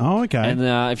greet. Oh, okay. And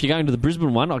if you're going to the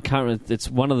Brisbane one,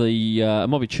 it's one of the it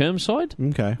might be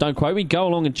Chermside. Okay. Don't quote me. Go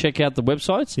along and check out the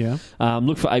websites. Yeah.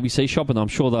 Look for ABC Shop, and I'm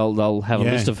sure they'll have a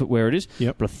list of where it is.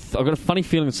 Yep. But I've got a funny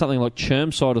feeling it's something like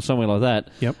Chermside or somewhere like that.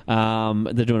 Yep.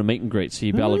 They're doing a meet and greet, so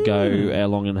you'll be able to go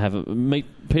along and meet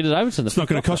Peter Davidson. It's not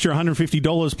going to cost you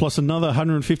 $150 plus another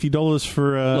 $150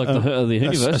 for the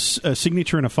universe. A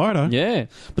signature and a photo. Yeah,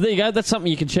 but there you go. That's something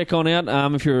you can check on out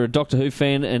if you're a Doctor Who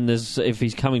fan, and if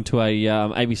he's coming to a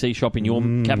ABC shop in your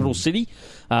capital city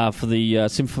for the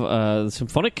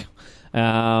Symphonic.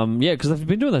 Because they've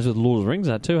been doing those with Lord of the Rings,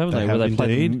 too, haven't they? Have Where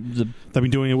indeed. They've been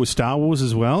doing it with Star Wars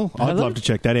as well. I'd love to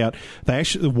check that out. They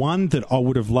actually, the one that I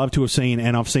would have loved to have seen,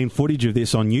 and I've seen footage of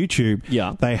this on YouTube.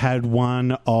 Yeah. They had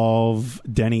one of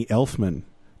Danny Elfman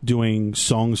doing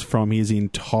songs from his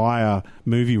entire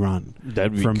movie run.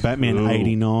 That'd be from cool. Batman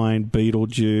 89,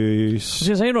 Beetlejuice. I was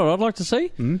going to say, you know what I'd like to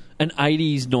see? An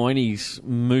 80s, 90s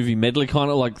movie medley,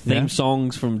 kind of like theme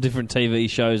songs from different TV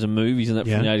shows and movies and that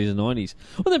from the 80s and 90s.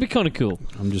 Well, that'd be kind of cool.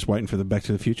 I'm just waiting for the Back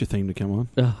to the Future theme to come on.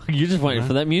 You're just waiting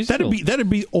for that musical. That'd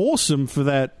be awesome for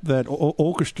that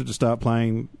orchestra to start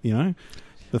playing, the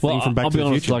theme from Back to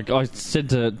the Future. Like I said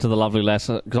to the Lovely Lass,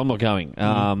 because I'm not going,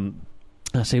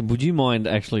 I said, would you mind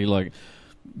actually,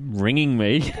 ringing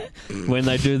me when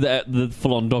they do the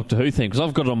full-on Doctor Who thing? Because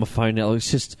I've got it on my phone now. It's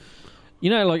just,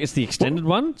 it's the extended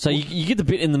one. So you get the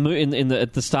bit in the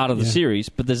at the start of the series,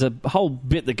 but there's a whole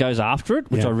bit that goes after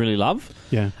it, which I really love.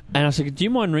 Yeah. And I said, do you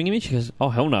mind ringing me? She goes, oh,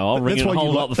 hell no. I'll ring and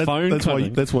hold up the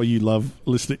phone. That's why you love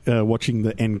watching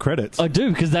the end credits. I do,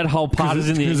 because that whole part is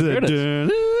in the end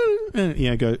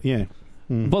credits.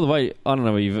 By the way, I don't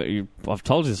know if I've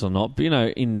told you this or not, but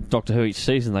in Doctor Who each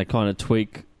season they kind of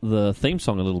tweak the theme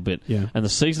song a little bit. Yeah. And the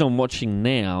season I'm watching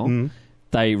now,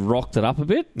 they rocked it up a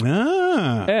bit.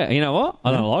 Ah. Yeah, you know what?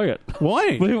 I don't like it.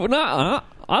 Why? No,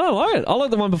 I don't like it. I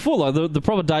like the one before, the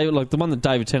proper David, the one that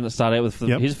David Tennant started out with for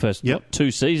his first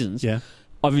 2 seasons. Yeah.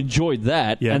 I've enjoyed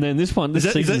that. Yeah. And then this one,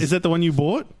 is that the one you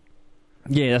bought?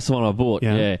 Yeah, that's the one I bought.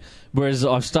 Yeah. Whereas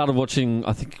I've started watching,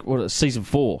 I think, season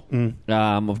 4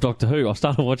 of Doctor Who. I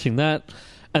started watching that,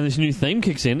 and this new theme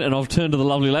kicks in, and I've turned to the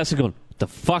Lovely Lass and gone, "What the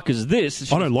fuck is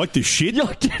this?" I don't like this shit.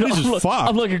 This is fuck.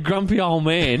 I'm like a grumpy old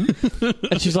man,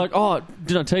 and she's like, "Oh,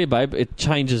 did I tell you, babe? It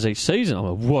changes each season." I'm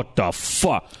like, "What the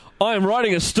fuck?" I am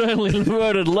writing a sternly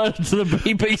worded letter to the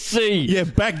BBC. Yeah,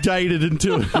 backdated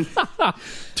until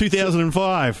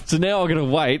 2005. So now I'm going to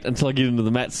wait until I get into the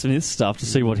Matt Smith stuff to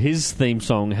see what his theme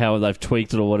song, how they've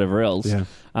tweaked it or whatever else. Yeah.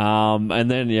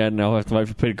 And then, now I'll have to wait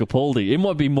for Peter Capaldi. It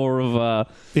might be more of a...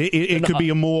 It could be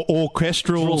a more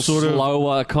orchestral sort of...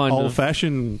 slower kind of...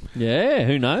 Old-fashioned... Yeah,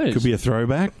 who knows? Could be a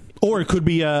throwback. Or it could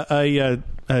be a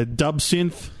dub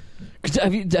synth...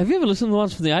 Have you ever listened to the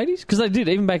ones from the 80s? Because they did,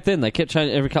 even back then. They kept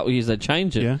changing, every couple of years they'd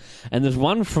change it. Yeah. And there's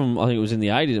one from, I think it was in the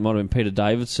 80s, it might have been Peter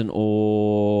Davidson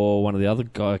or one of the other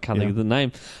guys, I can't think of the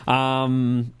name.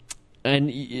 And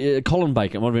Colin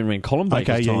Baker, it might have been Colin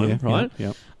Baker's time, right?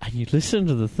 Yeah. And you listen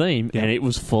to the theme, and it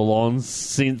was full-on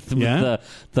synth with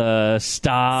the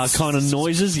star kind of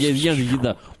noises.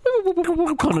 The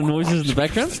kind of noises in the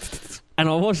background. And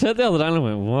I watched that the other day and I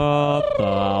went, what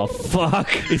the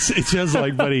fuck? It sounds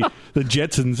like, buddy, the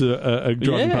Jetsons are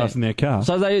driving past in their car.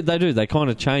 So they do. They kind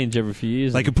of change every few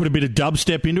years. They could put a bit of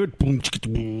dubstep into it. Do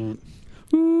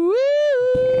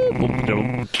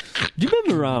you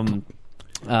remember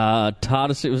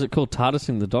TARDIS? Was it called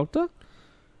TARDISing the Doctor?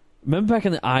 Remember back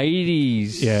in the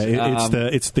 80s? Yeah,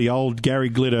 it's the old Gary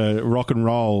Glitter rock and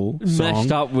roll song.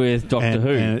 Mashed up with Doctor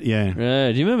Who.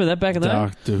 Yeah. Do you remember that back in the day?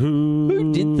 Doctor Who.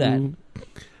 Who did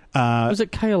that? Was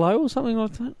it KLO or something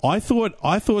like that? I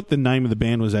thought the name of the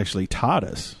band was actually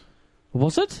TARDIS.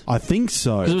 Was it? I think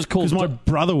so. Because it was called... my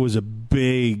brother was a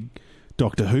big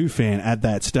Doctor Who fan at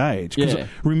that stage. Yeah.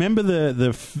 Remember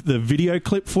the video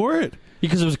clip for it?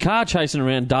 Because it was a car chasing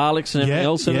around Daleks and everything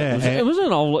else. It was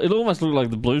an old... It almost looked like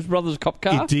the Blues Brothers cop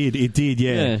car. It did,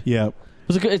 yeah.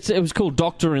 It was called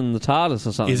Doctor in the TARDIS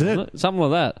or something. Is it? Something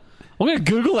like that. I'm going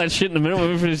to Google that shit in a minute when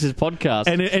we finish this podcast.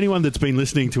 And anyone that's been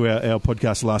listening to our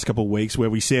podcast the last couple of weeks where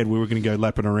we said we were going to go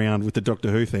lapping around with the Doctor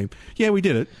Who theme, yeah, we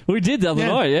did it. We did the other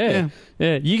night,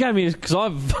 yeah. You gave me... Because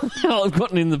I've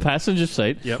gotten in the passenger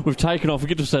seat. Yep. We've taken off. We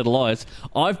get to set the lights.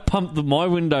 I've pumped my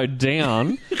window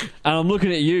down and I'm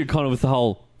looking at you kind of with the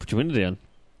whole... Put your window down.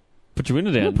 Put your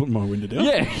window down. I'm putting my window down.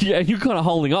 Yeah, you're kind of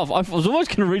holding off. I was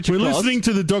almost going to reach across. We're listening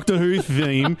to the Doctor Who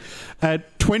theme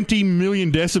at 20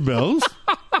 million decibels.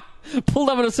 Pulled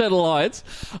up at a set of lights.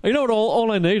 You know what?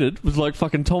 All I needed was like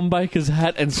fucking Tom Baker's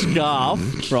hat and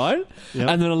scarf, right? Yep.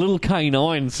 And then a little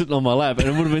K9 sitting on my lap, and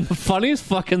it would have been the funniest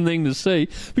fucking thing to see.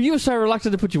 But you were so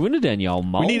reluctant to put your window down, you old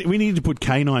mole. We need to put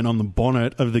K9 on the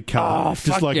bonnet of the car,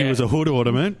 just like it was a hood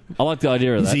ornament. I like the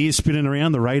idea of that. His ears spinning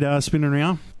around, the radar spinning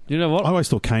around. You know what? I always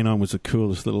thought K9 was the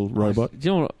coolest little robot. Do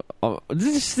you know what?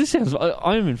 This sounds...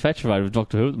 I'm infatuated with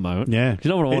Doctor Who at the moment. Yeah. Do you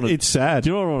know what I want to... It's sad. Do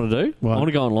you know what I want to do? What? I want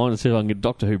to go online and see if I can get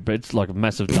Doctor Who beds, like a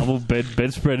massive double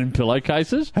bedspread and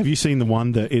pillowcases. Have you seen the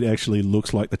one that it actually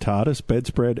looks like the TARDIS,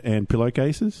 bedspread and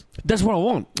pillowcases? That's what I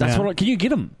want. Can you get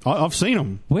them? I've seen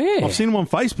them. Where? I've seen them on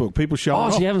Facebook. People show Oh,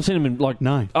 off. so you haven't seen them in, like...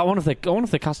 No. I wonder if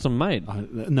they're custom made.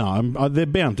 No, they're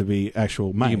bound to be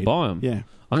actual made. You can buy them. Yeah.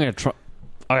 I'm going to try...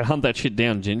 I'm going to hunt that shit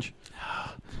down, Ginge.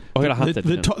 I'm going to hunt that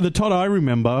down. The Todd I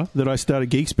remember that I started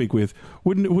Geek Speak with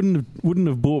wouldn't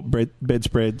have bought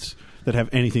bedspreads that have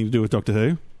anything to do with Doctor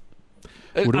Who.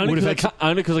 Only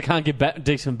because I can't get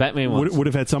decent Batman ones. Would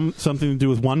have had something to do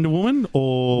with Wonder Woman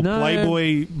or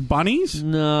Playboy bunnies.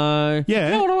 No. Yeah.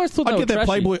 No, I always thought I'd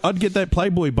get that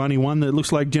Playboy bunny one that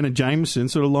looks like Jenna Jameson,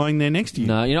 sort of lying there next to you.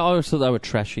 No, I always thought they were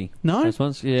trashy. No, those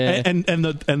ones. Yeah. And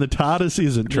the TARDIS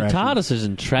isn't trashy. The TARDIS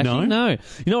isn't trashy. No. You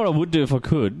know what I would do if I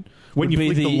could? When you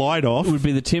flick the light off, it would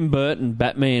be the Tim Burton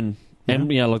Batman. And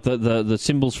like the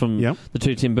symbols from the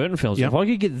two Tim Burton films. If I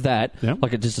could get that,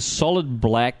 like just a solid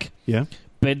black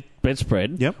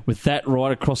bedspread with that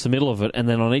right across the middle of it, and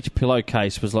then on each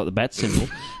pillowcase was like the bat symbol,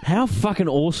 how fucking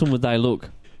awesome would they look?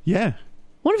 Yeah.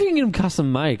 What if you can get them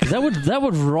custom made? Because that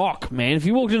would rock, man. If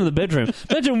you walked into the bedroom,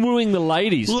 imagine wooing the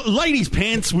ladies. Ladies'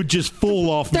 pants would just fall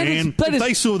off, man. If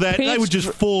they saw that, they would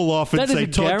just fall off and say,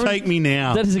 Todd, take me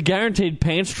now. That is a guaranteed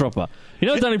pants dropper. You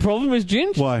know what the only problem is,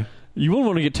 Ginge? Why? You wouldn't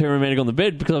want to get too romantic on the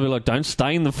bed because I'd be like, don't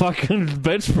stain the fucking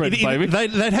bedspread, baby.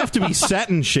 They'd have to be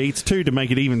satin sheets, too, to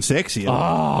make it even sexier.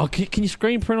 Oh, can you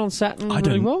screen print on satin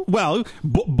really well? Well,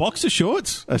 boxer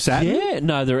shorts are satin. Yeah.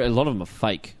 No, a lot of them are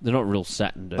fake. They're not real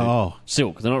satin, dude. Oh.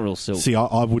 Silk. They're not real silk. See,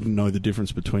 I wouldn't know the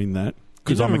difference between that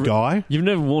because I'm a guy. You've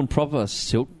never worn proper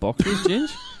silk boxers,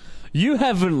 Ginge? You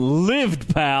haven't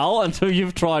lived, pal, until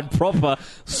you've tried proper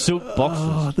silk boxers.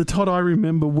 Oh, the Todd I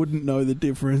remember wouldn't know the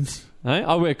difference. Hey,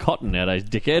 I wear cotton nowadays,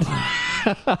 dickhead.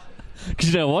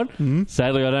 Because you know what? Mm-hmm.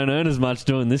 Sadly, I don't earn as much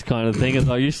doing this kind of thing as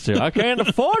I used to. I can't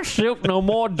afford silk no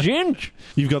more, Ginge.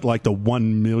 You've got like the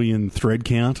 1 million thread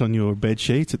count on your bed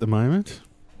sheets at the moment.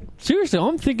 Seriously,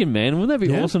 I'm thinking, man, wouldn't that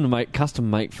be awesome to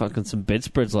custom make fucking some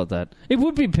bedspreads like that? It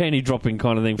would be panty dropping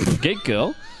kind of thing for a Geek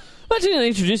Girl. Imagine they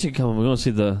introduce you, come on, we want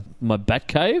to see my bat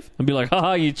cave, and be like,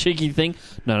 haha, you cheeky thing.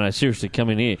 No, seriously, come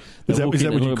in here. Is that what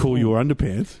you call your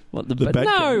underpants? What, the bat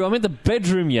cave? I meant the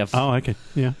bedroom, you Oh, okay,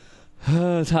 yeah.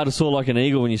 It's hard to soar like an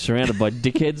eagle when you're surrounded by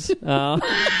dickheads.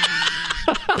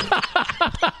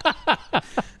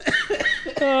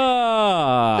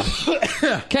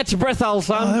 Catch your breath, old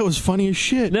son. Oh, that was funny as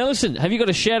shit. Now listen, have you got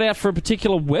a shout out for a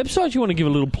particular website you want to give a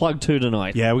little plug to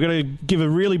tonight? Yeah, we're going to give a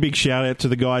really big shout out to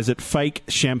the guys at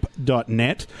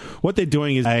fakeshemp.net. What they're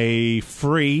doing is a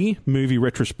free movie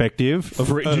retrospective.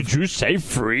 Did you say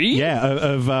free?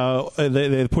 Yeah,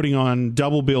 they're putting on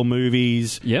double bill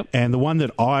movies. Yep. And the one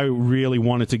that I really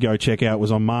wanted to go check out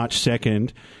was on March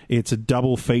 2nd. It's a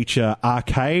double feature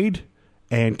Arcade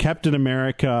and Captain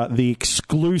America, the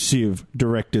exclusive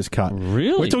director's cut.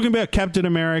 Really? We're talking about Captain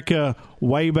America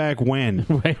way back when.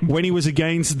 When he was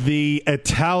against the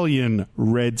Italian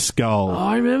Red Skull. Oh,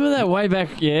 I remember that way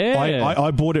back, yeah.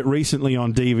 I bought it recently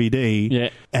on DVD.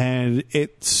 Yeah. And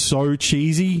it's so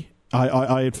cheesy.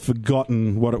 I had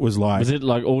forgotten what it was like. Was it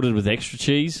like ordered with extra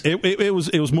cheese? It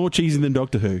was more cheesy than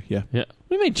Doctor Who, yeah. Yeah.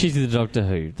 What do you mean cheesy the Doctor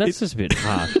Who? That's just a bit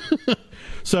harsh.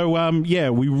 So,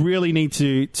 we really need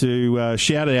to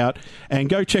shout it out and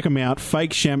go check them out,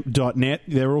 fakeshemp.net.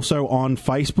 They're also on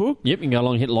Facebook. Yep, you can go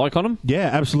along and hit like on them. Yeah,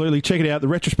 absolutely. Check it out. The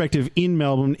retrospective in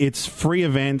Melbourne. It's free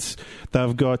events.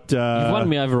 They've got... You've won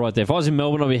me over right there. If I was in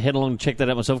Melbourne, I'd be heading along to check that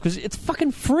out myself because it's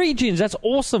fucking free, Gins. That's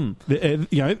awesome. It's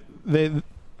going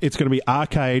to be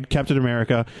Arcade, Captain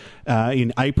America.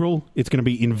 In April, it's going to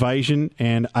be Invasion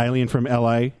and Alien from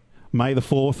LA. May the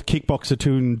 4th, Kickboxer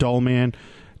 2 and Dollman.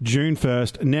 June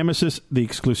 1st, Nemesis, the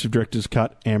exclusive director's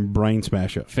cut, and Brain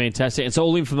Smasher. Fantastic. And so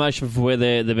all the information for where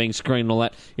they're being screened and all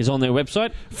that is on their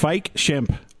website?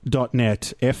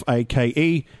 fakeshemp.net.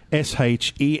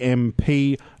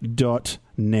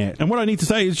 fakeshemp.net. And what I need to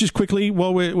say is just quickly,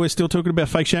 while we're still talking about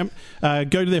Fake Shemp,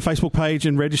 go to their Facebook page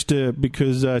and register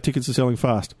because tickets are selling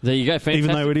fast. There you go. Fantastic.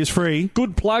 Even though it is free.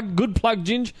 Good plug,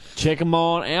 Ginge. Check them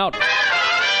on out.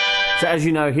 So as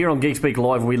you know, here on Geek Speak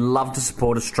Live, we love to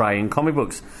support Australian comic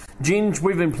books. Ginge,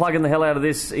 we've been plugging the hell out of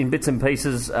this in bits and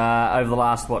pieces over the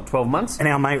last, 12 months? And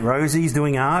our mate Rosie's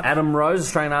doing art. Adam Rose,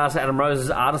 Australian artist, Adam Rose is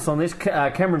artist on this.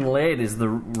 Cameron Laird is the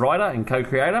writer and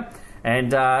co-creator.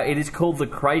 And it is called the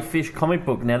Crayfish comic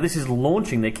book. Now, this is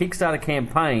launching. Their Kickstarter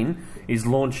campaign is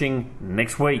launching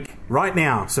next week. Right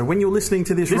now. So when you're listening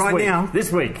to this right week, now...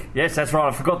 This week. Yes, that's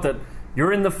right. I forgot that.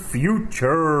 You're in the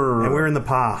future. And we're in the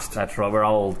past. That's right, we're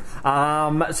old.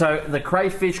 So, the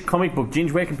Crayfish comic book.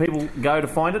 Ginge, where can people go to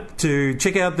find it? To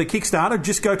check out the Kickstarter,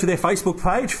 just go to their Facebook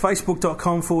page,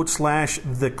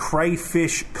 facebook.com/The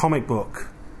Crayfish Comic Book.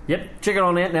 Yep, check it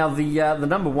on out. Now, the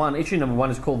issue number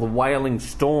one is called The Wailing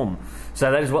Storm.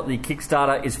 So that is what the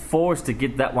Kickstarter is for, is to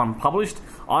get that one published.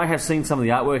 I have seen some of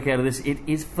the artwork out of this. It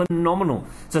is phenomenal.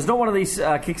 So it's not one of these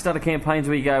Kickstarter campaigns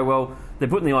where you go, well, they're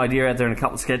putting the idea out there in a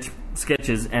couple of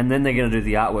sketches and then they're going to do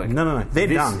the artwork. No. They're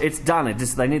done. It's done.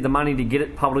 They need the money to get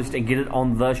it published and get it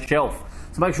on the shelf.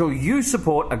 So make sure you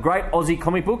support a great Aussie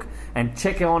comic book and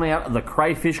check on out the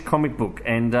Crayfish comic book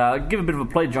and give a bit of a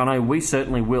pledge. I know we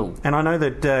certainly will. And I know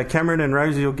that Cameron and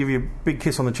Rosie will give you a big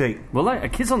kiss on the cheek. Will they? A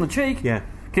kiss on the cheek? Yeah.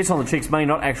 Kiss on the cheeks may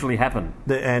not actually happen.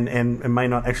 And may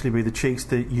not actually be the cheeks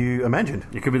that you imagined.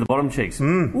 It could be the bottom cheeks.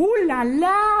 Ooh la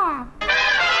la!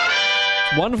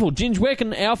 Wonderful. Ginge, where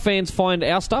can our fans find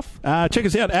our stuff? Check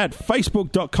us out at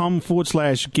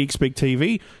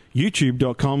facebook.com/GeekSpeakTV,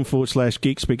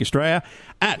 youtube.com/GeekSpeakAustralia,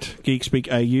 at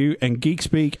GeekSpeakAU, and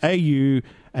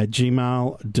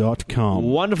GeekSpeakAU@gmail.com.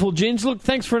 Wonderful, Ginge. Look,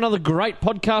 thanks for another great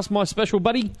podcast, my special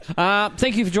buddy.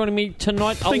 Thank you for joining me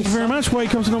tonight. Thank you very much, Wade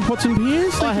Compton on Pots and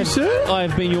Beers. Thank you, sir. I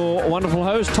have been your wonderful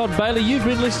host, Todd Bailey. You've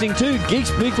been listening to Geek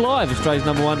Speak Live, Australia's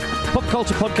 #1 pop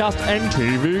culture podcast and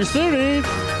TV series.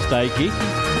 Stay geeky.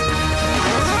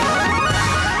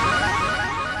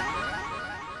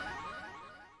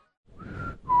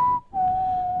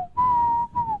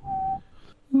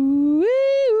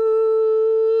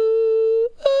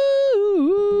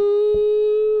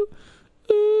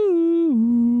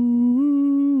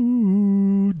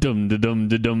 Dum da dum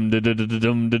da dum da da da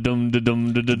dum da dum da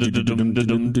dum da da da dum da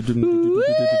dum da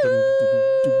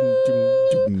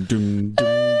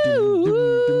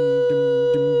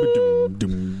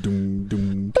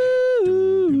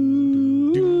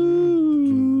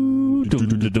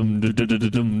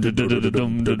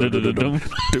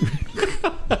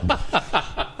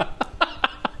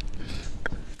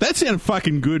That sounded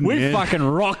fucking good, man. We fucking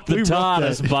rocked the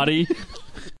TARDIS, buddy.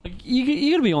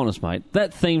 You gotta be honest, mate.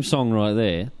 That theme song right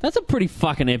there, that's a pretty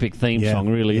fucking epic theme song,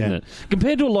 really, isn't it?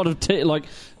 Compared to a lot of,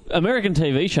 American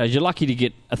TV shows, you're lucky to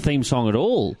get a theme song at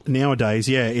all. Nowadays,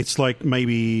 yeah, it's like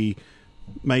maybe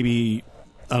I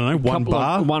don't know, one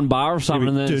bar or something,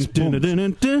 and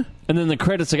then the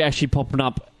credits are actually popping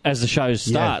up as the show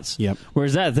starts. Yep.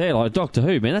 Whereas that there, like Doctor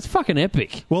Who, man, that's fucking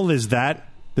epic. Well, there's that.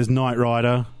 There's Knight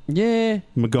Rider. Yeah.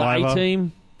 MacGyver.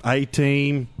 A-Team.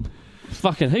 A-Team.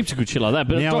 Fucking heaps of good shit like that.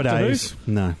 But nowadays, Doctor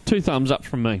Who, no. 2 thumbs up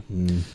from me.